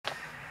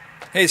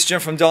Hey, it's Jim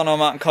from Delano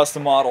Mountain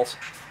Custom Models.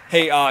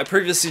 Hey, I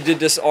previously did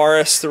this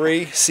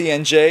RS3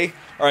 CNJ,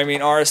 or I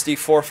mean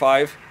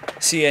RSD45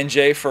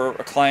 CNJ for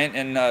a client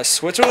in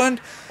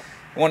Switzerland.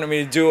 Wanted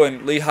me to do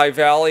in Lehigh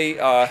Valley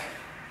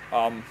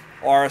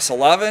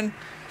RS11.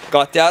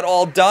 Got that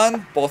all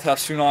done. Both have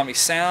Tsunami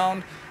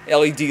sound,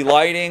 LED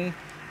lighting,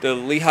 the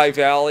Lehigh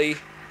Valley.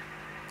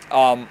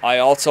 I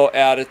also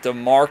added the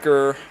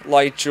marker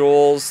light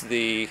jewels,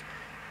 the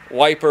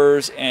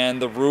wipers,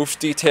 and the roof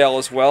detail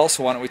as well.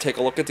 So why don't we take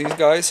a look at these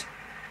guys?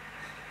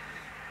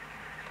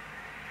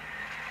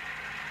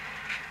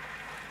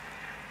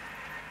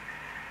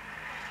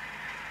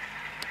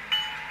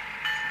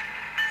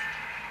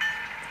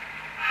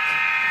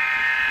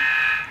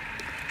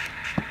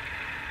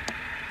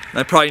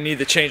 I probably need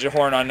to change the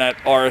horn on that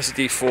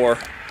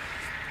RSD4,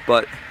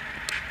 but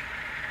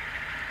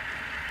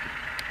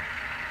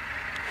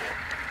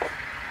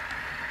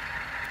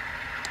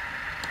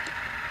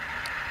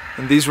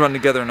and these run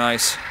together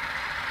nice.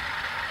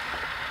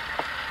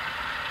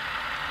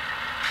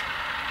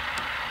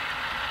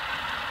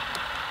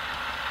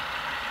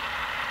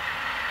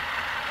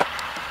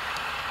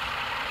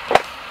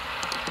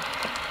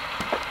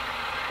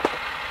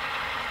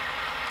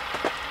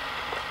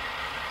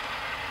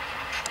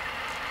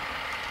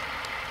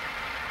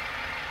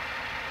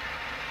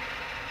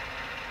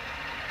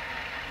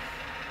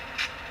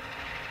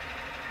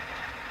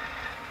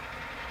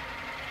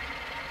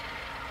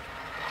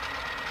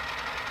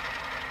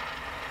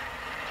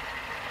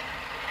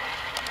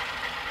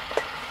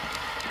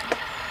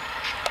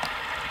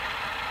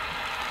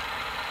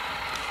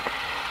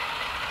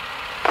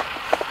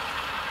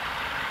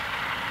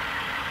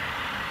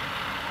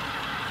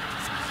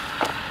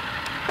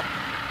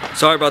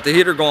 Sorry about the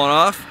heater going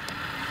off.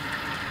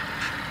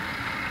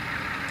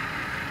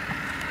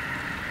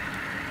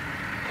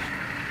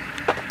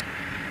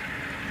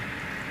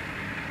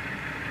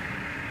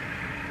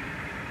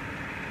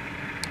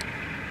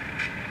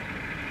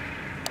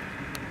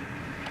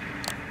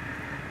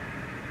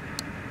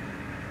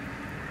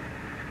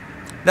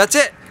 That's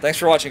it. Thanks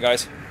for watching,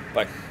 guys.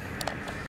 Bye.